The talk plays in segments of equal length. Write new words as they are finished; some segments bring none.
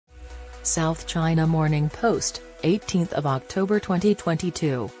South China Morning Post, 18th of October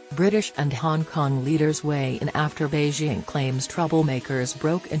 2022, British and Hong Kong leaders weigh in after Beijing claims troublemakers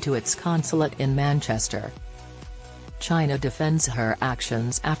broke into its consulate in Manchester. China defends her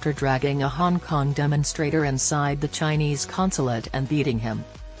actions after dragging a Hong Kong demonstrator inside the Chinese consulate and beating him.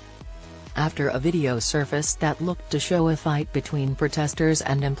 After a video surfaced that looked to show a fight between protesters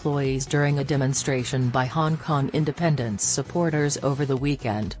and employees during a demonstration by Hong Kong independence supporters over the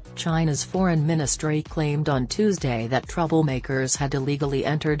weekend, China's foreign ministry claimed on Tuesday that troublemakers had illegally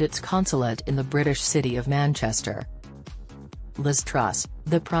entered its consulate in the British city of Manchester. Liz Truss,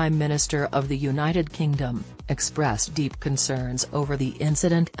 the Prime Minister of the United Kingdom, expressed deep concerns over the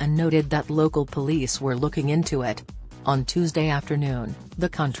incident and noted that local police were looking into it. On Tuesday afternoon, the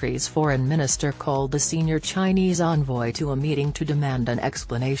country's foreign minister called the senior Chinese envoy to a meeting to demand an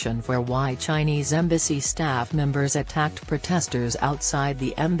explanation for why Chinese embassy staff members attacked protesters outside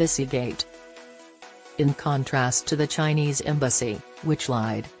the embassy gate. In contrast to the Chinese embassy, which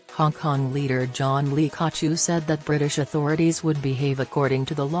lied, Hong Kong leader John Lee Kok-yew said that British authorities would behave according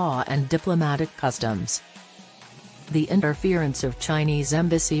to the law and diplomatic customs. The interference of Chinese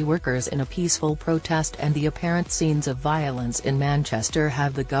embassy workers in a peaceful protest and the apparent scenes of violence in Manchester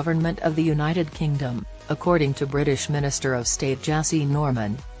have the government of the United Kingdom, according to British Minister of State Jessie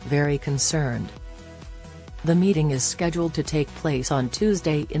Norman, very concerned. The meeting is scheduled to take place on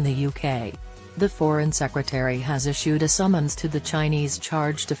Tuesday in the UK. The Foreign Secretary has issued a summons to the Chinese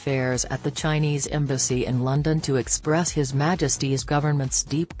chargé d'affaires at the Chinese embassy in London to express His Majesty's government's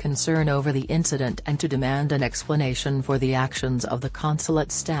deep concern over the incident and to demand an explanation for the actions of the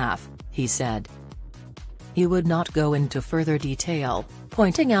consulate staff, he said. He would not go into further detail,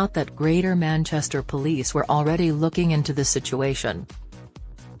 pointing out that Greater Manchester Police were already looking into the situation.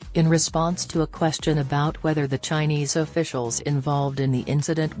 In response to a question about whether the Chinese officials involved in the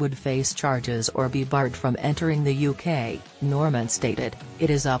incident would face charges or be barred from entering the UK, Norman stated, "It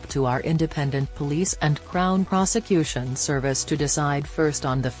is up to our independent police and Crown Prosecution Service to decide first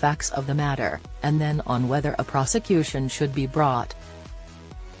on the facts of the matter, and then on whether a prosecution should be brought."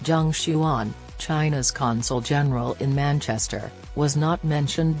 Zheng Xuan, China's Consul General in Manchester, was not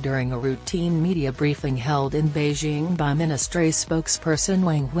mentioned during a routine media briefing held in Beijing by ministry spokesperson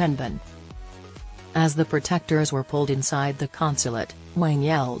Wang Wenbin. As the protesters were pulled inside the consulate, Wang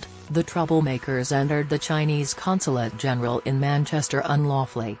yelled, "The troublemakers entered the Chinese Consulate General in Manchester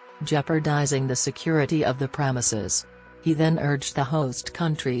unlawfully, jeopardizing the security of the premises." He then urged the host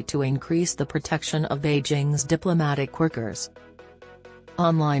country to increase the protection of Beijing's diplomatic workers.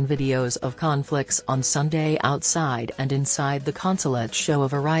 Online videos of conflicts on Sunday outside and inside the consulate show a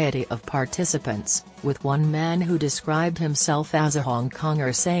variety of participants, with one man who described himself as a Hong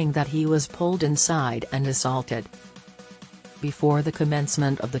Konger saying that he was pulled inside and assaulted. Before the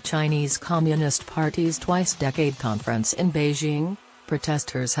commencement of the Chinese Communist Party's twice-decade conference in Beijing,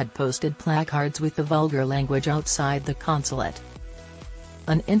 protesters had posted placards with the vulgar language outside the consulate.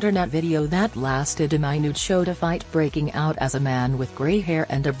 An internet video that lasted a minute showed a fight breaking out as a man with grey hair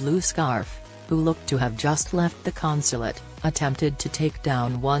and a blue scarf, who looked to have just left the consulate, attempted to take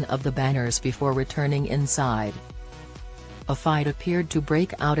down one of the banners before returning inside. A fight appeared to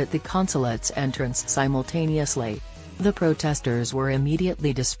break out at the consulate's entrance simultaneously. The protesters were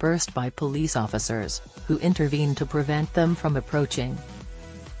immediately dispersed by police officers, who intervened to prevent them from approaching.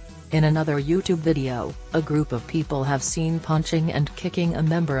 In another YouTube video, a group of people have seen punching and kicking a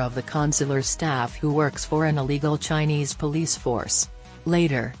member of the consular staff who works for an illegal Chinese police force.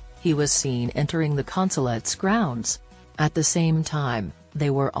 Later, he was seen entering the consulate's grounds. At the same time, they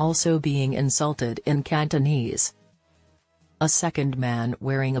were also being insulted in Cantonese. A second man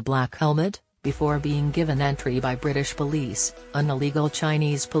wearing a black helmet, before being given entry by British police, an illegal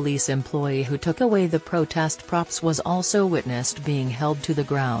Chinese police employee who took away the protest props was also witnessed being held to the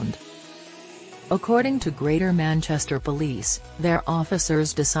ground. According to Greater Manchester Police, their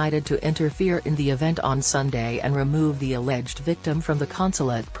officers decided to interfere in the event on Sunday and remove the alleged victim from the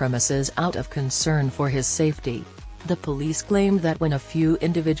consulate premises out of concern for his safety. The police claimed that when a few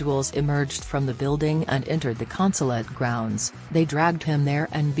individuals emerged from the building and entered the consulate grounds, they dragged him there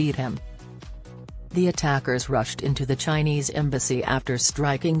and beat him. The attackers rushed into the Chinese embassy after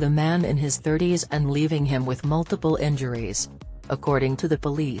striking the man in his 30s and leaving him with multiple injuries. According to the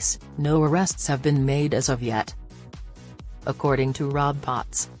police, no arrests have been made as of yet. According to Rob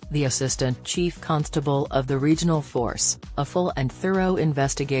Potts, the Assistant Chief Constable of the Regional Force, a full and thorough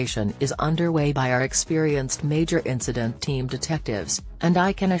investigation is underway by our experienced major incident team detectives, and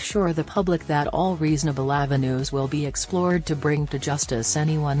I can assure the public that all reasonable avenues will be explored to bring to justice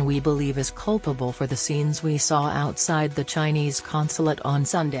anyone we believe is culpable for the scenes we saw outside the Chinese consulate on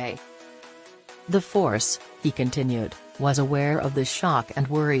Sunday. The force, he continued, was aware of the shock and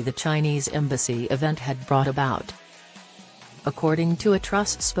worry the Chinese embassy event had brought about. According to a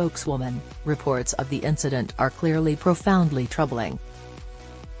Truss spokeswoman, reports of the incident are clearly profoundly troubling.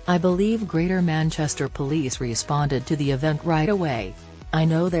 I believe Greater Manchester Police responded to the event right away. I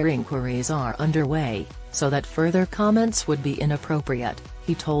know their inquiries are underway, so that further comments would be inappropriate,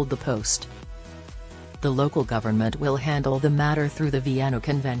 he told the Post. The local government will handle the matter through the Vienna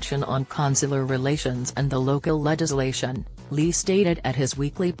Convention on Consular Relations and the local legislation, Lee stated at his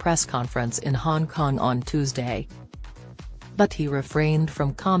weekly press conference in Hong Kong on Tuesday. But he refrained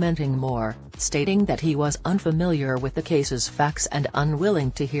from commenting more, stating that he was unfamiliar with the case's facts and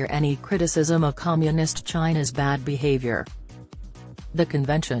unwilling to hear any criticism of Communist China's bad behavior. The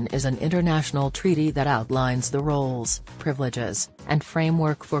convention is an international treaty that outlines the roles, privileges, and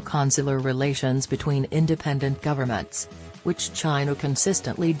framework for consular relations between independent governments, which China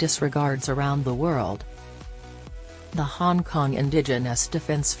consistently disregards around the world. The Hong Kong Indigenous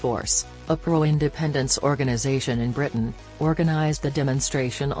Defence Force, a pro-independence organisation in Britain, organised the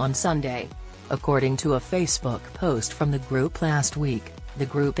demonstration on Sunday. According to a Facebook post from the group last week, the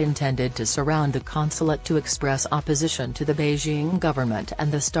group intended to surround the consulate to express opposition to the Beijing government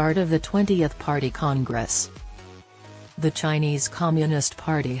and the start of the 20th Party Congress. The Chinese Communist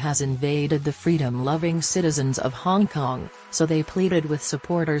Party has invaded the freedom-loving citizens of Hong Kong, so they pleaded with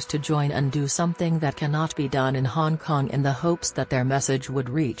supporters to join and do something that cannot be done in Hong Kong in the hopes that their message would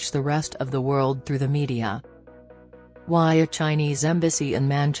reach the rest of the world through the media. Why a Chinese embassy in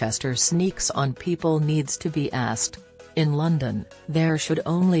Manchester sneaks on people needs to be asked. In London, there should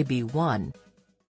only be one,